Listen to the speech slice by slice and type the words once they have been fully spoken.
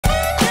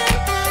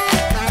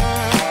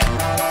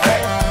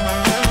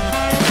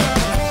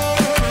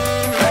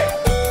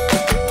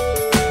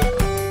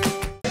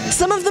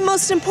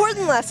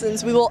important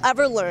lessons we will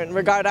ever learn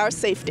regard our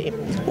safety,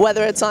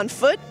 whether it's on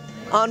foot,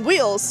 on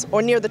wheels,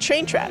 or near the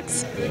train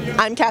tracks.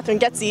 I'm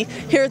Goetze,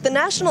 here at the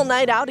National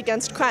Night Out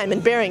Against Crime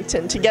in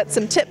Barrington to get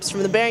some tips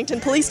from the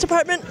Barrington Police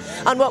Department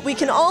on what we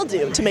can all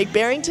do to make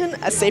Barrington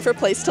a safer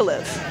place to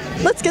live.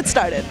 Let's get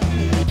started.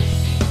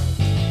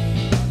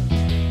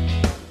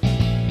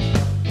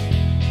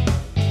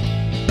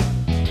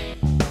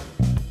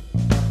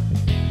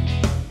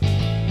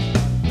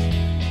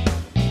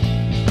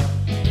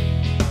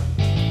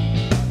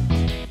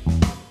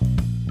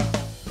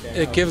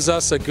 It gives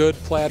us a good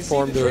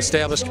platform to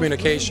establish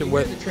communication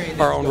with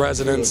our own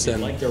residents,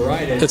 and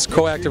it's a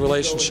coactive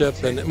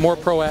relationship and more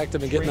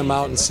proactive in getting them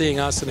out and seeing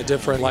us in a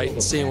different light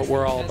and seeing what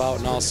we're all about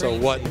and also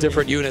what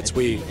different units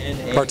we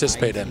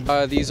participate in.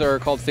 These are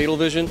called Fatal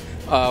Vision.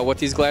 What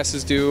these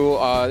glasses do,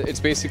 it's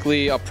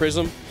basically a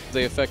prism.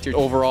 They affect your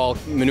overall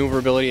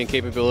maneuverability and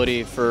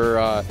capability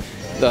for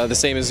the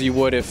same as you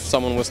would if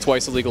someone was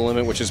twice the legal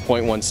limit, which is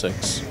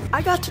 .16.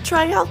 I got to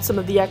try out some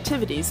of the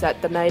activities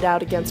at the Night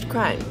Out Against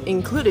Crime,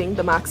 including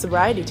the mock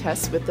sobriety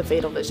test with the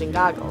Fatal Vision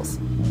goggles.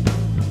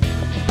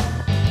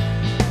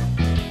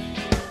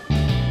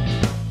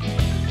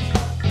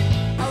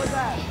 How was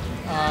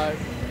that?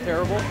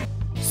 Terrible.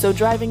 So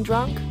driving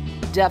drunk?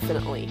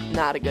 Definitely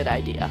not a good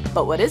idea.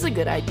 But what is a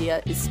good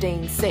idea is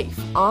staying safe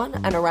on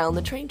and around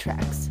the train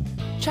tracks.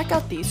 Check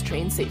out these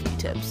train safety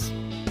tips.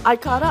 I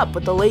caught up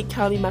with the Lake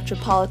County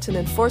Metropolitan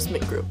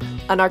Enforcement Group,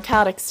 a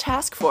narcotics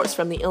task force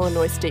from the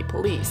Illinois State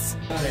Police.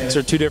 These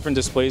are two different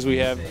displays we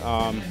have.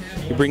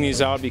 We bring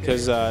these out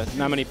because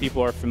not many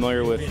people are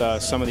familiar with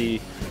some of the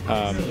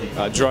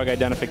drug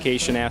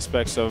identification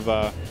aspects of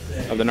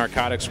the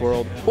narcotics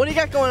world. What do you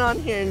got going on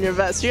here in your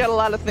vest? You got a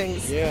lot of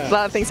things. Yeah. A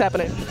lot of things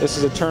happening. This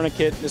is a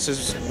tourniquet. This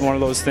is one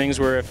of those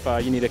things where if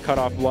you need to cut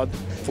off blood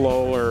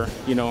flow or,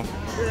 you know,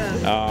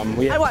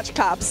 I watch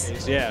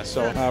Cops. Yeah,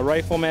 so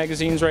rifle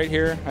magazines right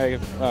here. I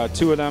have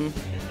 2 of them.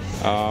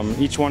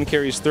 Each one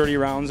carries 30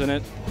 rounds in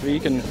it.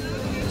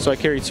 So I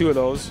carry 2 of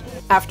those.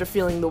 After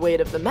feeling the weight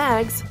of the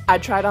mags, I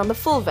tried on the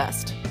full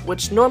vest,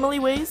 which normally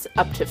weighs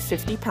up to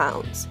 50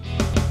 pounds.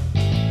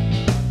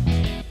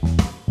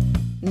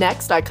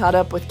 Next, I caught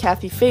up with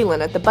Kathy Phelan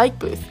at the bike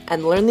booth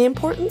and learned the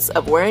importance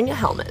of wearing a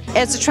helmet.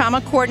 As a trauma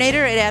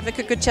coordinator at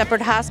Advocate Good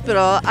Shepherd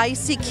Hospital, I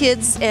see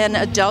kids and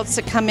adults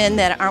that come in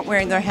that aren't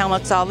wearing their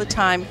helmets all the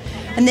time.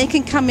 And they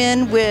can come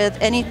in with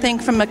anything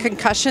from a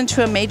concussion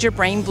to a major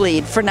brain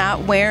bleed for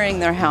not wearing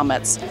their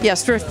helmets.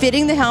 Yes, for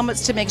fitting the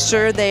helmets to make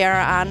sure they are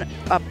on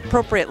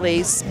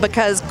appropriately,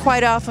 because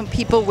quite often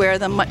people wear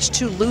them much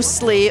too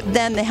loosely,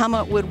 then the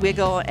helmet would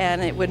wiggle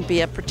and it wouldn't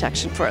be a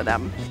protection for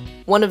them.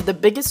 One of the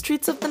biggest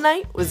treats of the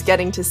night was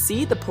getting to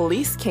see the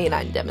police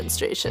K9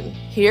 demonstration.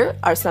 Here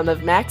are some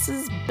of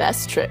Max's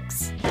best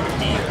tricks.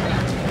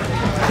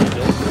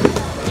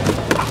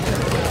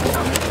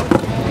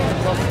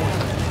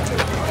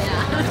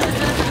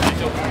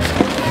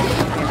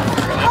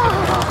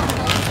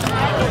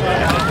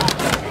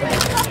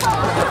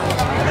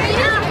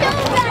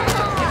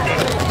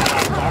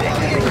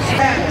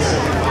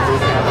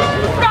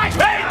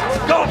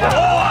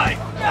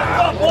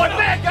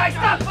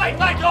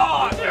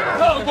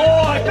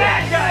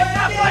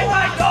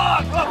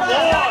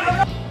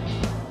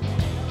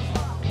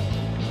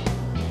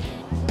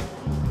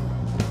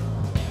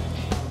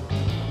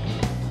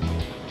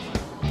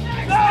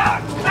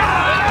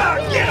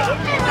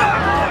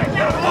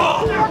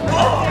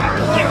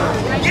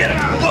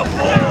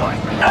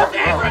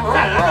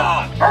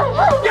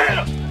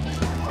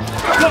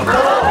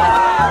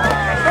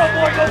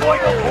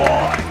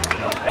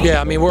 Yeah,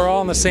 I mean, we're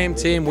all on the same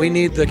team. We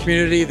need the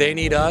community, they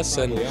need us,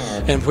 and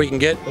if we can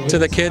get to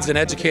the kids and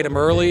educate them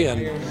early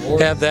and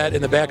have that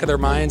in the back of their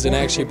minds and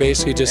actually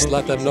basically just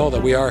let them know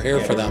that we are here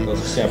for them,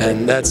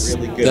 and that's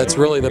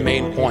really the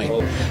main point.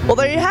 Well,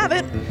 there you have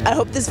it. I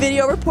hope this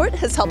video report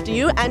has helped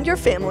you and your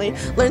family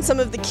learn some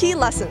of the key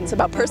lessons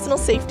about personal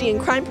safety and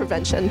crime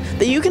prevention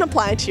that you can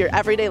apply to your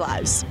everyday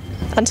lives.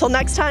 Until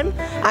next time,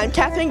 I'm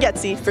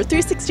Goetze for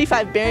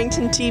 365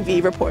 Barrington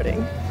TV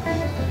reporting.